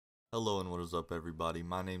Hello and what is up everybody,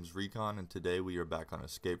 my name's Recon and today we are back on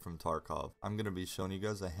Escape from Tarkov. I'm going to be showing you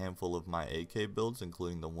guys a handful of my AK builds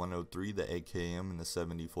including the 103, the AKM, and the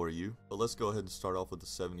 74U. But let's go ahead and start off with the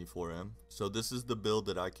 74M. So this is the build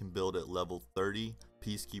that I can build at level 30,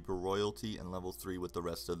 Peacekeeper Royalty, and level 3 with the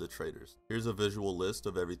rest of the traders. Here's a visual list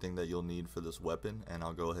of everything that you'll need for this weapon, and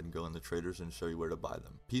I'll go ahead and go in the traders and show you where to buy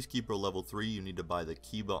them. Peacekeeper level 3, you need to buy the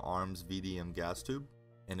Kiba Arms VDM gas tube.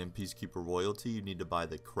 And in Peacekeeper Royalty, you need to buy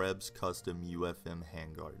the Krebs Custom UFM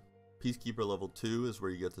handguard. Peacekeeper level 2 is where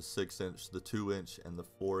you get the 6-inch, the 2-inch, and the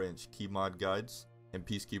 4-inch key mod guides. In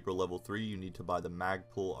Peacekeeper level 3, you need to buy the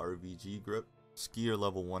Magpul RVG grip. Skier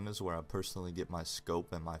level 1 is where I personally get my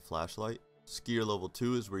scope and my flashlight. Skier level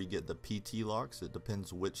 2 is where you get the PT locks. It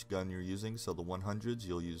depends which gun you're using, so the 100s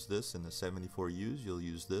you'll use this, and the 74Us you'll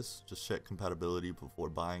use this. Just check compatibility before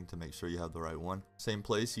buying to make sure you have the right one. Same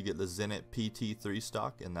place, you get the Zenit PT3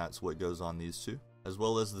 stock, and that's what goes on these two. As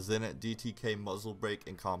well as the Zenit DTK muzzle brake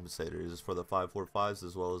and compensator. This is for the 545s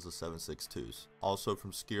as well as the 762s. Also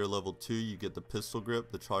from Skier level 2 you get the pistol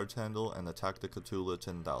grip, the charge handle, and the Tacticatula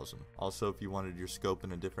 10,000. Also if you wanted your scope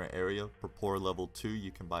in a different area, for Pour level 2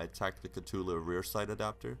 you can buy a Tacticatula rear sight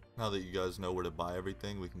adapter. Now that you guys know where to buy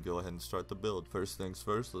everything, we can go ahead and start the build. First things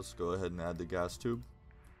first, let's go ahead and add the gas tube.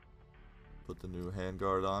 Put the new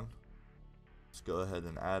handguard on. Let's go ahead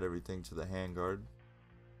and add everything to the handguard.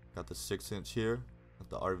 Got the 6-inch here, got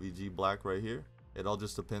the RVG black right here. It all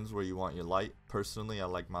just depends where you want your light. Personally, I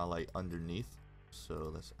like my light underneath.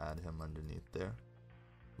 So let's add him underneath there.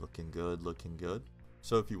 Looking good, looking good.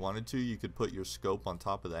 So if you wanted to, you could put your scope on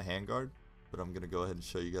top of the handguard. But I'm going to go ahead and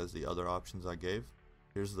show you guys the other options I gave.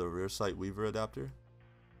 Here's the rear sight weaver adapter.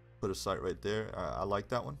 Put a sight right there. I like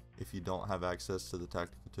that one. If you don't have access to the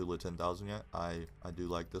Tacticatula 10,000 yet, I do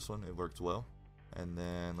like this one. It works well. And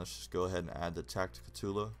then let's just go ahead and add the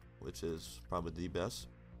Tacticatula, which is probably the best.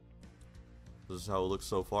 This is how it looks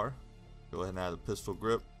so far. Go ahead and add the pistol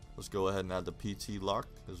grip. Let's go ahead and add the PT lock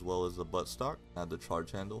as well as the buttstock. Add the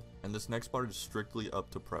charge handle. And this next part is strictly up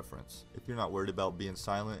to preference. If you're not worried about being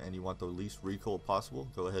silent and you want the least recoil possible,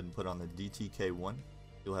 go ahead and put on the DTK1.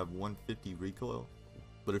 You'll have 150 recoil.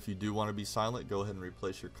 But if you do want to be silent, go ahead and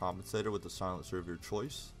replace your compensator with the silencer of your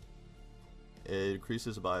choice. It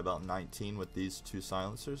increases by about 19 with these two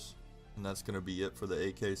silencers. And that's going to be it for the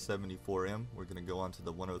AK-74M. We're going to go on to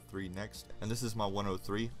the 103 next. And this is my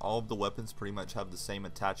 103. All of the weapons pretty much have the same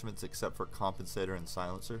attachments except for compensator and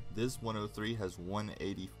silencer. This 103 has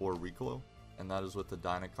 184 recoil. And that is with the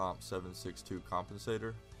dynacomp 762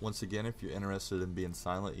 compensator. Once again, if you're interested in being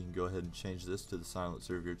silent, you can go ahead and change this to the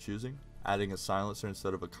silencer of your choosing. Adding a silencer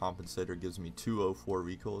instead of a compensator gives me 204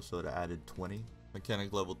 recoil, so it added 20.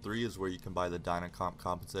 Mechanic level 3 is where you can buy the dynacomp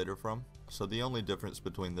compensator from. So the only difference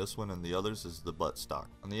between this one and the others is the buttstock.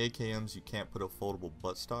 On the AKMs you can't put a foldable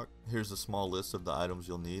buttstock. Here's a small list of the items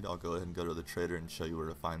you'll need. I'll go ahead and go to the trader and show you where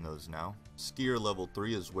to find those now. Skier level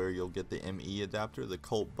 3 is where you'll get the ME adapter, the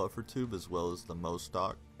Colt buffer tube, as well as the Mo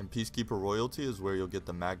stock. And Peacekeeper Royalty is where you'll get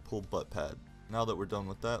the Magpul butt pad. Now that we're done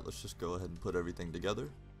with that, let's just go ahead and put everything together.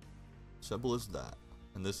 Simple as that.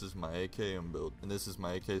 And this is my AKM build. And this is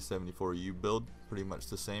my AK-74U build. Pretty much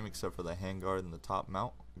the same except for the handguard and the top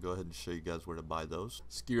mount. I'll go ahead and show you guys where to buy those.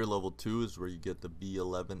 Skier level 2 is where you get the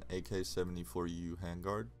B11 AK-74U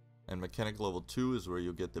handguard. And mechanic level 2 is where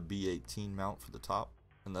you'll get the B18 mount for the top.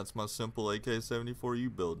 And that's my simple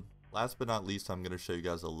AK-74U build. Last but not least, I'm going to show you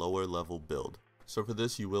guys a lower level build. So for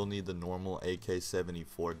this you will need the normal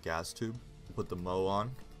AK-74 gas tube. Put the Mo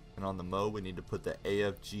on. And on the Mo we need to put the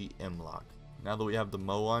AFG M-lock. Now that we have the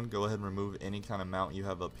Mo on, go ahead and remove any kind of mount you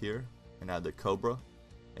have up here and add the Cobra.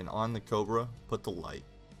 And on the Cobra, put the light.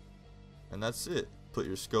 And that's it. Put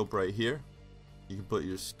your scope right here. You can put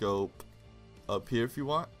your scope up here if you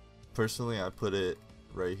want. Personally, I put it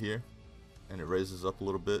right here and it raises up a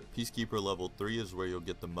little bit. Peacekeeper level 3 is where you'll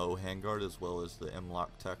get the Mo handguard as well as the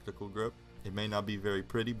M-lock tactical grip. It may not be very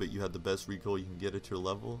pretty, but you have the best recoil you can get at your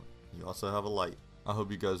level. You also have a light. I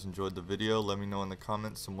hope you guys enjoyed the video. Let me know in the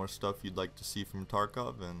comments some more stuff you'd like to see from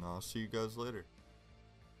Tarkov, and I'll see you guys later.